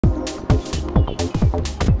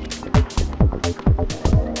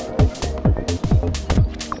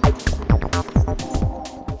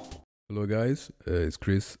guys, it's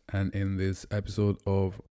Chris, and in this episode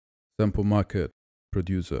of Sample Market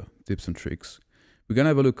Producer Tips and Tricks, we're gonna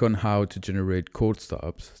have a look on how to generate chord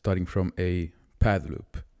stabs starting from a pad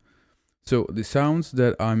loop. So the sounds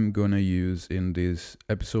that I'm gonna use in this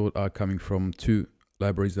episode are coming from two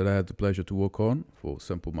libraries that I had the pleasure to work on for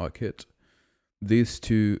Sample Market. These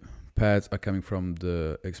two pads are coming from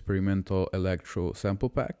the experimental electro sample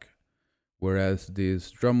pack, whereas this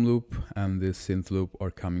drum loop and this synth loop are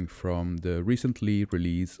coming from the recently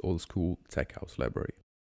released old school tech house library.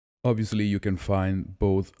 Obviously, you can find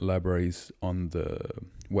both libraries on the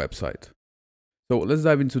website. So let's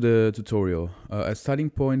dive into the tutorial. As starting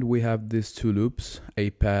point, we have these two loops, a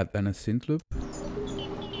pad and a synth loop.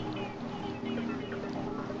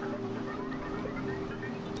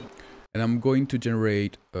 And I'm going to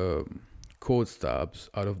generate chord stabs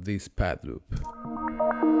out of this pad loop.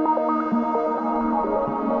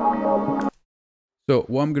 So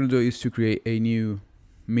what I'm going to do is to create a new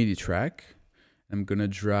MIDI track. I'm going to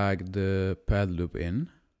drag the pad loop in.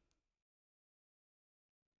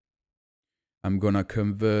 I'm going to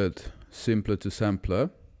convert simpler to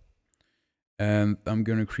sampler. And I'm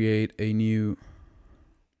going to create a new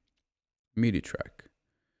MIDI track.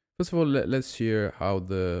 First of all, let's hear how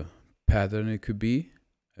the pattern it could be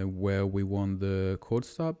and where we want the chord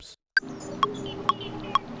stabs.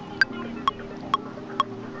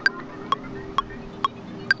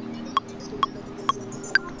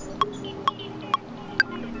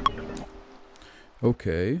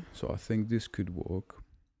 Okay, so I think this could work.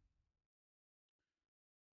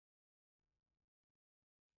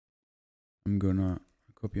 I'm gonna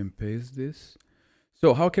copy and paste this.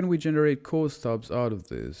 So how can we generate chord stabs out of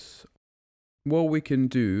this? What we can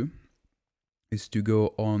do is to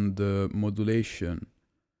go on the modulation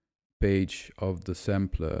page of the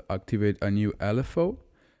sampler, activate a new LFO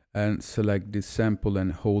and select this sample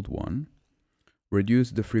and hold one.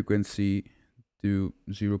 Reduce the frequency to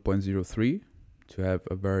 0.03 to have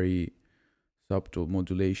a very subtle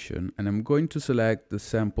modulation, and I'm going to select the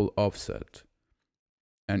sample offset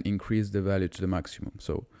and increase the value to the maximum.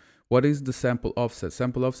 So what is the sample offset?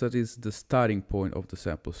 Sample offset is the starting point of the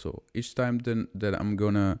sample. So each time that I'm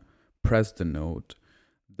gonna press the note,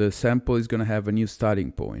 the sample is gonna have a new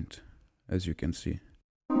starting point, as you can see.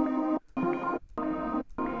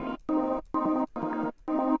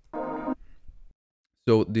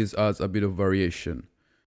 So this adds a bit of variation.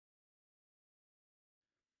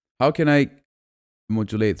 How can I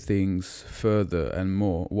modulate things further and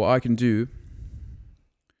more? What I can do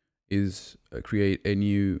is create a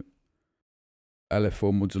new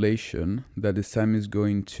LFO modulation that this time is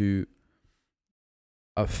going to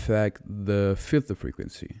affect the filter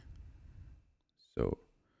frequency. So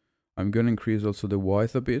I'm going to increase also the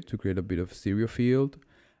width a bit to create a bit of stereo field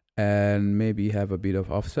and maybe have a bit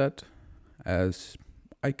of offset, as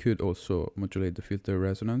I could also modulate the filter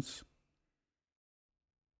resonance.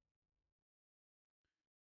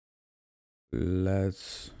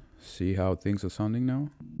 Let's see how things are sounding now.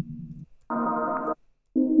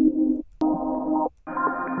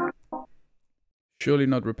 Surely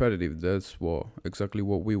not repetitive. That's exactly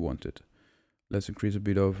what we wanted. Let's increase a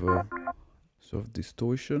bit of sort of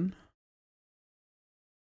distortion.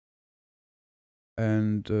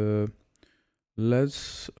 And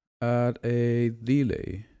let's add a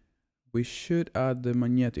delay. We should add the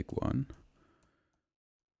magnetic one,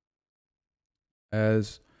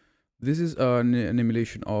 as this is an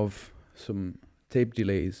emulation of some tape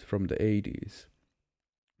delays from the 80s,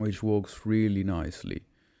 which works really nicely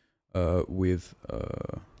with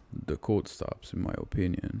the chord stabs, in my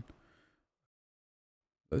opinion.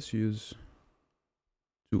 Let's use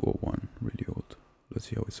 201, really old. Let's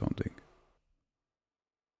see how it's sounding.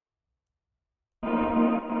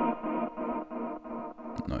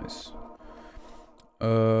 Nice.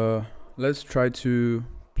 Let's try to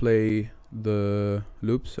play the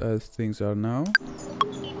loops as things are now.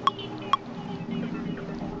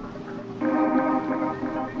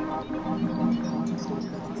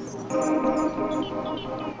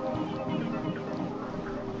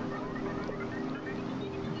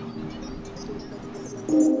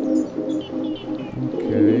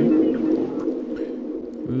 Okay,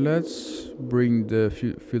 let's bring the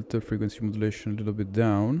filter frequency modulation a little bit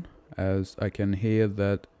down, as I can hear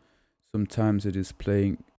that sometimes it is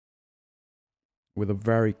playing with a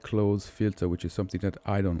very close filter, which is something that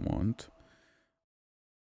I don't want.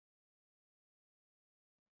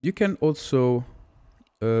 You can also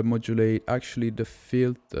modulate actually the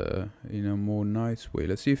filter in a more nice way.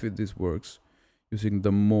 Let's see if this works using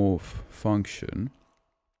the morph function.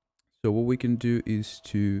 So what we can do is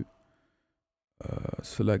to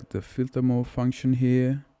select the filter morph function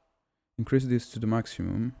here increase this to the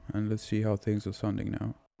maximum and let's see how things are sounding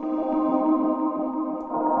now.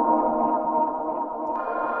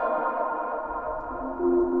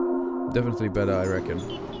 Definitely better, I reckon.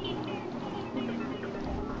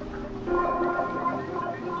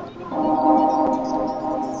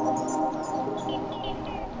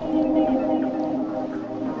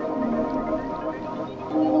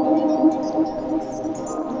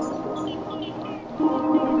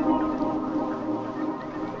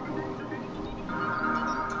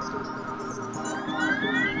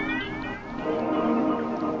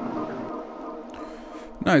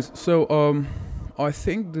 Nice. So I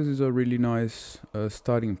think this is a really nice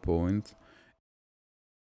starting point.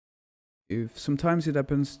 If sometimes it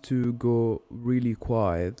happens to go really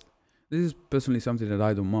quiet, this is personally something that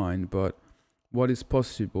I don't mind, but what is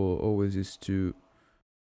possible always is to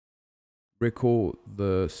record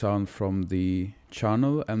the sound from the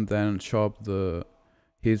channel and then chop the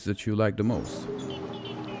hits that you like the most.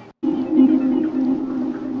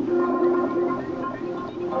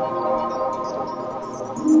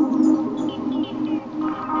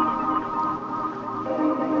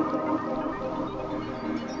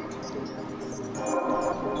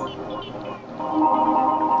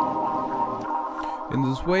 In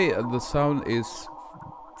this way, the sound is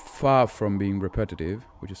far from being repetitive,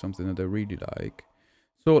 which is something that I really like.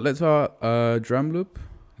 So let's have a drum loop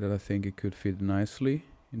that I think it could fit nicely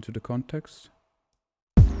into the context.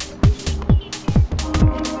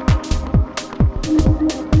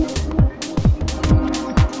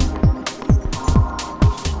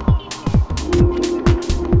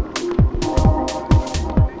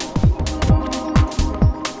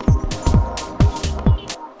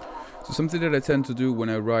 Something that I tend to do when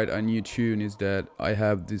I write a new tune is that I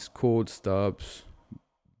have these chord stubs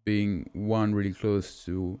being really close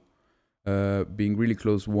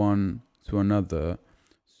one to another.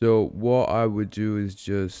 So what I would do is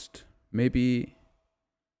just maybe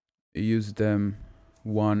use them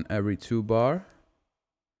one every 2 bar.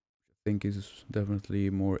 I think is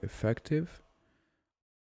definitely more effective.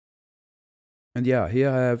 And yeah,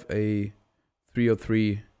 here I have a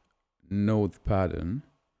 303 note pattern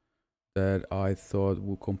that I thought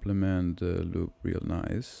would complement the loop real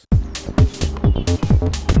nice.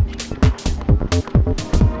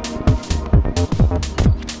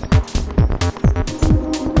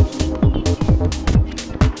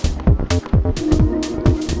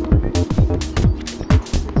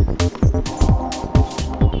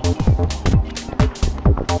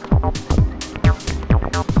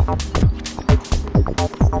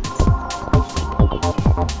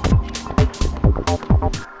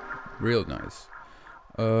 Real nice.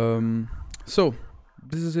 So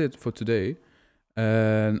this is it for today,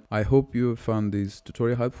 and I hope you found this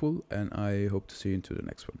tutorial helpful, and I hope to see you into the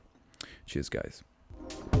next one. Cheers, guys.